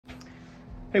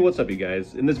Hey, what's up you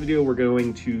guys? In this video we're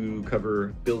going to cover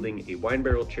building a wine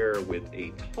barrel chair with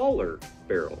a taller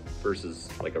barrel versus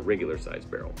like a regular size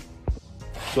barrel.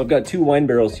 So I've got two wine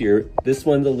barrels here. This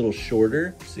one's a little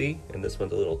shorter, see? And this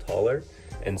one's a little taller.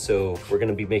 And so we're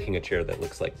gonna be making a chair that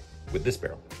looks like with this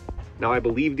barrel. Now I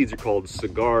believe these are called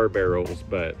cigar barrels,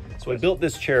 but so I built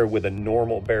this chair with a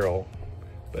normal barrel,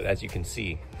 but as you can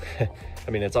see,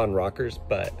 I mean, it's on rockers,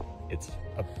 but it's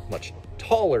a much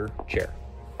taller chair.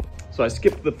 So I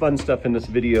skipped the fun stuff in this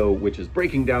video, which is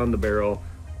breaking down the barrel,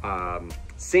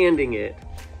 sanding it,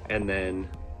 and then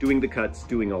doing the cuts,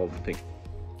 doing all the things.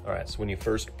 All right, so when you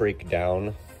first break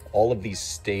down, all of these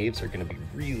staves are gonna be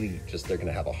really just, they're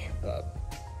gonna have a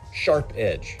sharp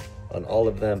edge on all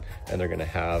of them, and they're gonna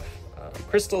have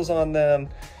crystals on them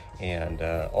and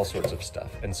all sorts of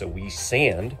stuff. And so we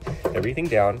sand everything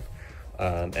down,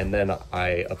 and then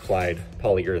I applied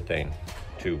polyurethane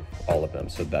to all of them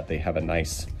so that they have a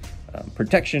nice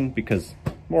protection, because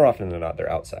more often than not,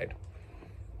 they're outside.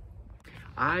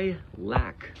 I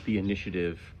lack the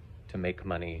initiative to make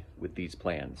money with these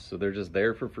plans, so they're just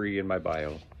there for free in my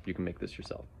bio. You can make this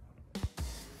yourself.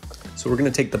 So we're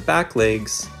gonna take the back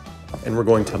legs and we're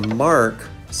going to mark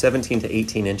 17 to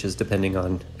 18 inches depending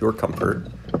on your comfort,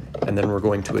 and then we're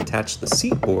going to attach the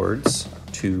seat boards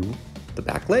to the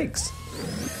back legs.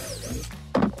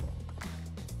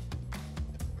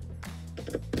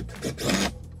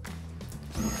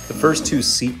 The first two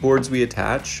seat boards we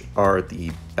attach are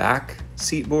the back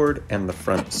seat board and the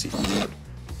front seat board.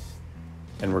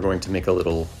 And we're going to make a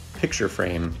little picture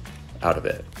frame out of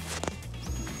it.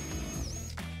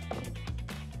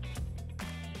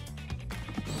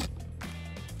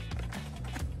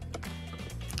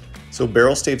 So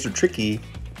barrel staves are tricky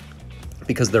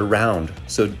because they're round.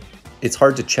 So it's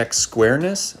hard to check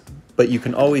squareness, but you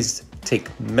can always take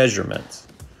measurements.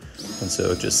 And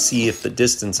so just see if the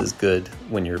distance is good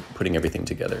when you're putting everything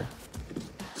together.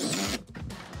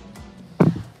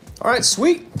 All right,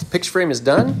 sweet. The picture frame is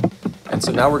done. And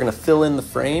so now we're gonna fill in the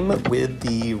frame with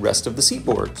the rest of the seat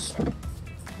boards.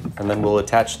 And then we'll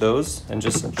attach those and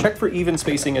just check for even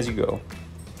spacing as you go.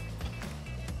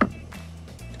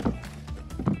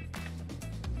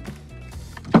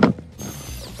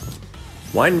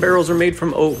 Wine barrels are made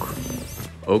from oak.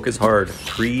 Oak is hard.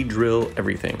 Pre-drill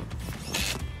everything.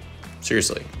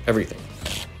 Seriously, everything.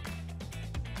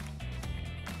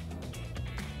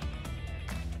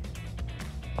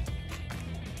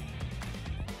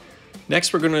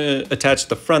 Next, we're going to attach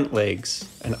the front legs,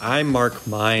 and I mark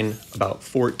mine about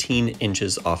 14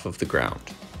 inches off of the ground.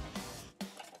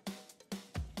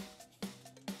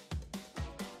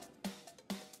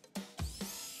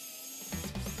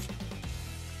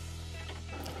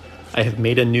 I have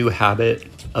made a new habit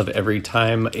of every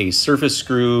time a surface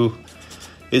screw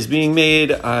is being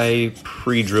made, I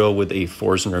pre-drill with a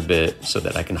Forstner bit so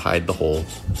that I can hide the hole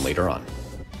later on.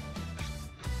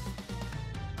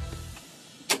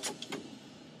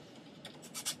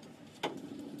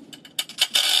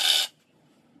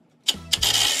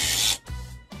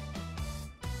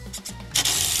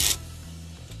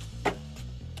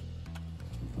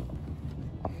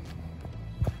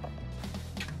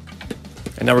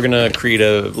 And now we're gonna create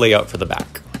a layout for the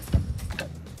back.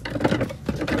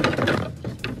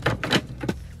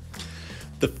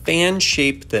 The fan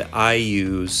shape that I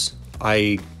use,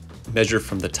 I measure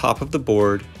from the top of the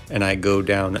board and I go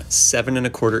down 7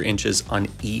 1/4 inches on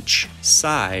each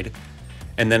side.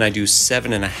 And then I do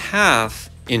 7 1/2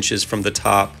 inches from the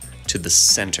top to the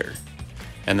center.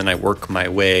 And then I work my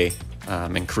way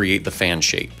and create the fan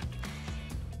shape.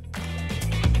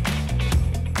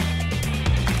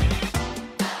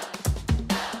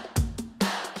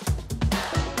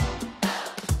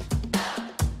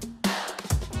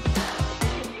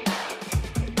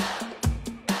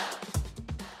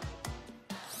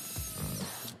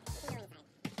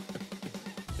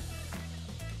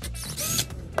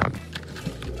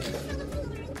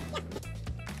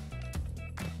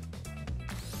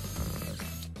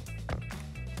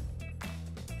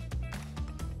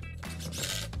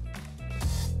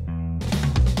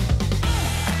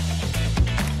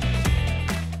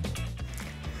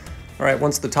 All right,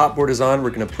 once the top board is on, we're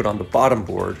gonna put on the bottom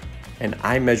board, and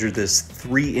I measure this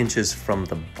 3 inches from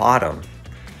the bottom.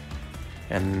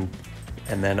 And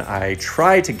then I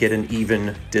try to get an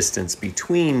even distance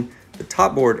between the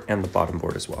top board and the bottom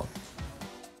board as well.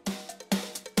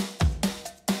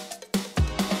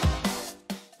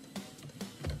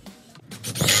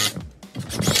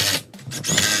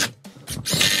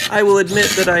 I will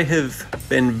admit that I have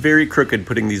been very crooked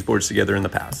putting these boards together in the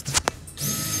past.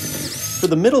 For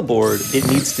the middle board, it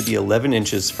needs to be 11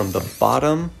 inches from the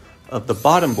bottom of the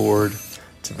bottom board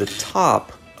to the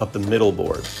top of the middle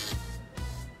board.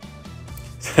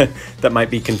 That might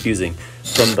be confusing.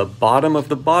 From the bottom of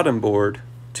the bottom board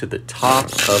to the top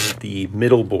of the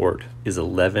middle board is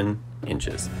 11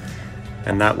 inches.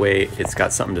 And that way it's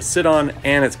got something to sit on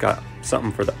and it's got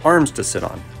something for the arms to sit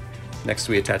on. Next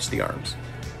we attach the arms.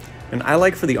 And I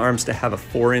like for the arms to have a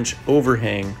 4-inch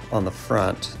overhang on the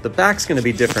front. The back's gonna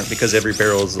be different because every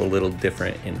barrel is a little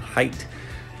different in height.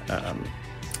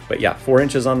 But yeah, 4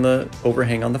 inches on the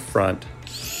overhang on the front.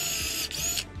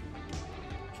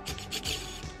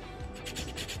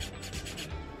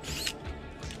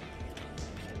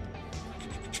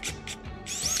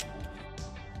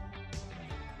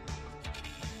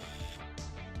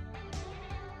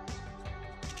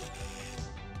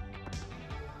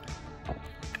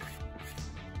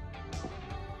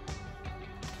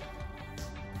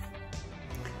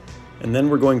 And then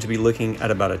we're going to be looking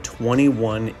at about a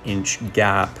 21-inch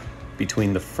gap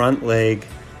between the front leg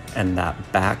and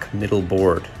that back middle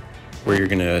board where you're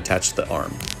going to attach the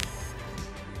arm.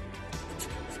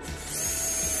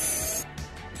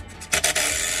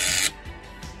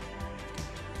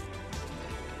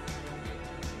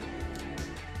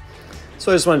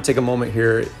 So I just want to take a moment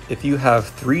here. If you have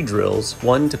 3 drills,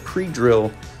 one to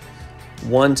pre-drill,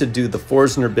 one to do the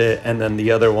Forstner bit, and then the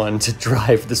other one to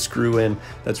drive the screw in,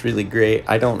 that's really great.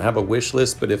 I don't have a wish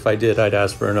list, but if I did, I'd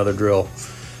ask for another drill.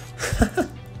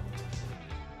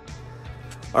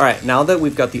 All right, now that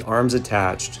we've got the arms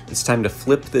attached, it's time to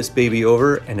flip this baby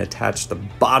over and attach the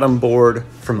bottom board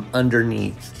from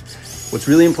underneath. What's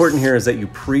really important here is that you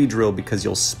pre-drill because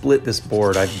you'll split this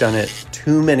board. I've done it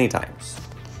too many times.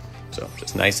 So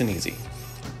just nice and easy.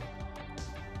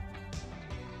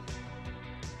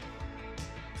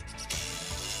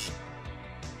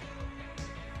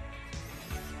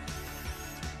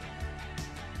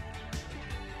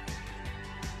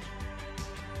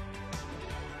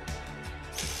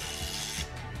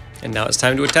 And now it's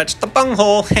time to attach the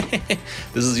bunghole.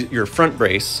 This is your front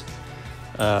brace.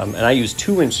 And I use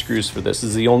 2-inch screws for this. This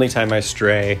is the only time I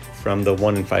stray from the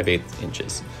 1 5/8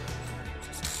 inches.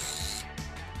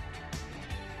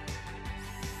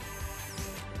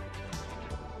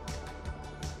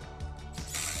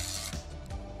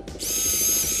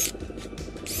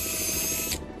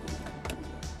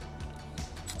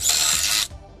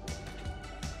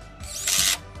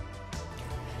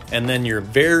 And then your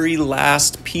very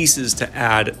last pieces to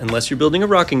add, unless you're building a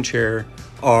rocking chair,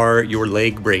 are your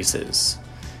leg braces.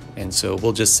 And so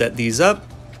we'll just set these up.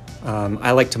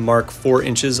 I like to mark 4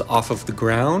 inches off of the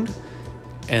ground,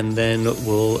 and then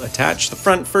we'll attach the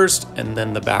front first and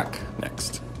then the back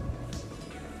next.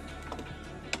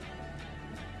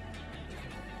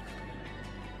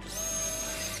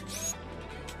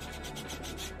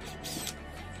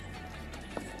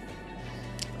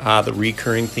 The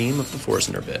recurring theme of the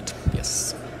Forstner bit,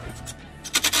 yes.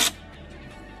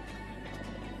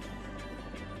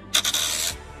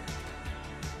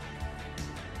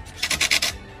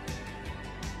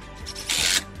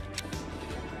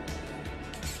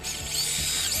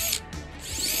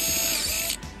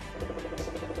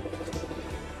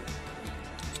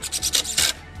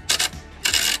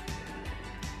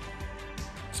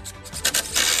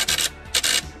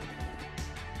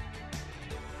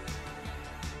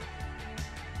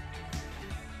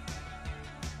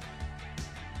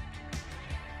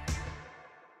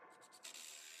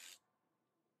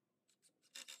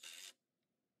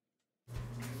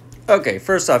 Okay,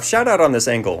 first off, shout out on this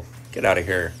angle. Get out of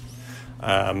here.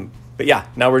 But yeah,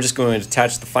 now we're just going to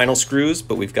attach the final screws,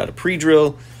 but we've got a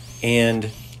pre-drill and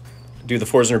do the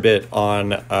Forstner bit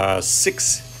on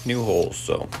 6 new holes.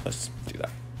 So let's do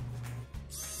that.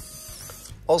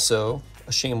 Also,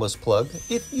 a shameless plug,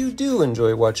 if you do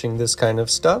enjoy watching this kind of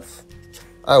stuff,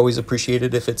 I always appreciate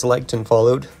it if it's liked and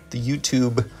followed. The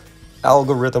YouTube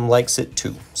algorithm likes it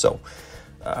too. So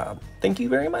thank you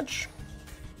very much.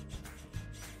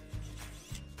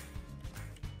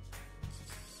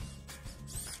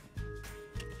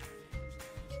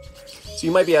 So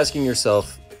you might be asking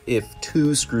yourself if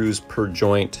 2 screws per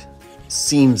joint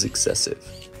seems excessive.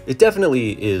 It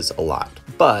definitely is a lot,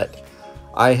 but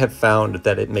I have found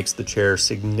that it makes the chair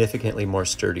significantly more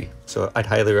sturdy. So I'd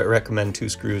highly recommend 2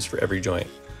 screws for every joint.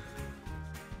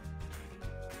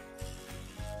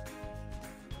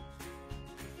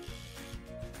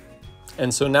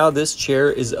 And so now this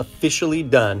chair is officially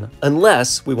done,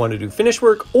 unless we want to do finish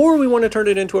work or we want to turn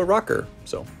it into a rocker.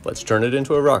 So let's turn it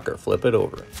into a rocker, flip it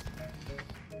over.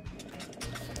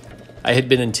 I had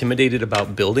been intimidated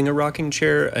about building a rocking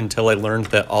chair until I learned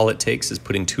that all it takes is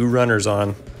putting 2 runners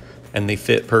on and they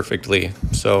fit perfectly.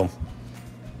 So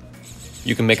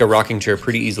you can make a rocking chair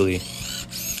pretty easily.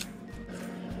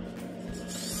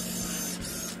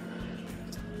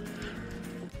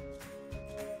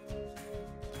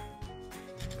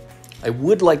 I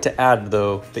would like to add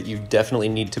though that you definitely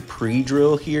need to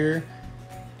pre-drill here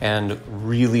and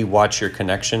really watch your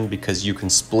connection because you can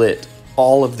split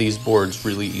all of these boards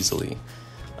really easily.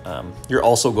 You're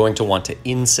also going to want to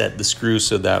inset the screw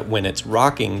so that when it's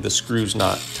rocking, the screw's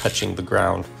not touching the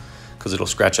ground because it'll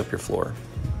scratch up your floor.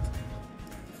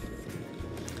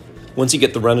 Once you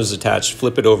get the runners attached,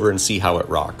 flip it over and see how it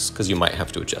rocks because you might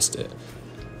have to adjust it.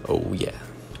 Oh yeah.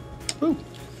 Woo.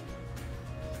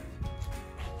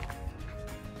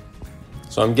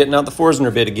 So I'm getting out the Forstner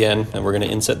bit again and we're gonna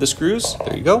inset the screws.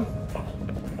 There you go.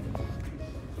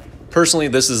 Personally,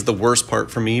 this is the worst part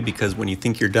for me because when you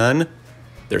think you're done,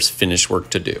 there's finish work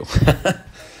to do.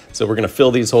 So we're gonna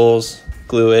fill these holes,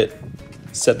 glue it,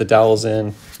 set the dowels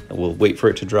in, and we'll wait for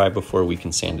it to dry before we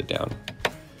can sand it down.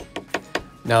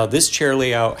 Now this chair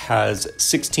layout has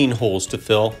 16 holes to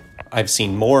fill. I've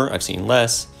seen more, I've seen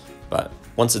less, but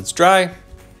once it's dry,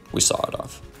 we saw it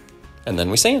off. And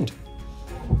then we sand.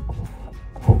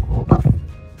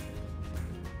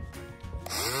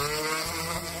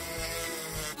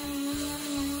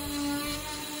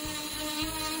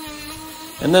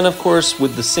 And then of course,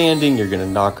 with the sanding, you're gonna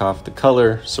knock off the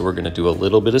color. So we're gonna do a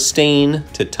little bit of stain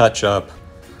to touch up.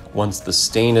 Once the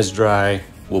stain is dry,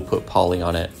 we'll put poly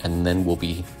on it and then we'll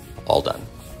be all done.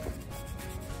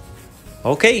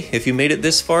 Okay, if you made it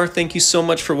this far, thank you so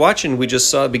much for watching. We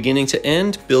just saw beginning to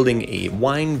end building a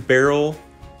wine barrel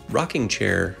rocking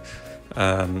chair.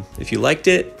 If you liked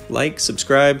it, like,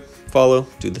 subscribe, follow,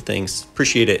 do the things.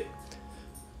 Appreciate it.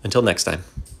 Until next time.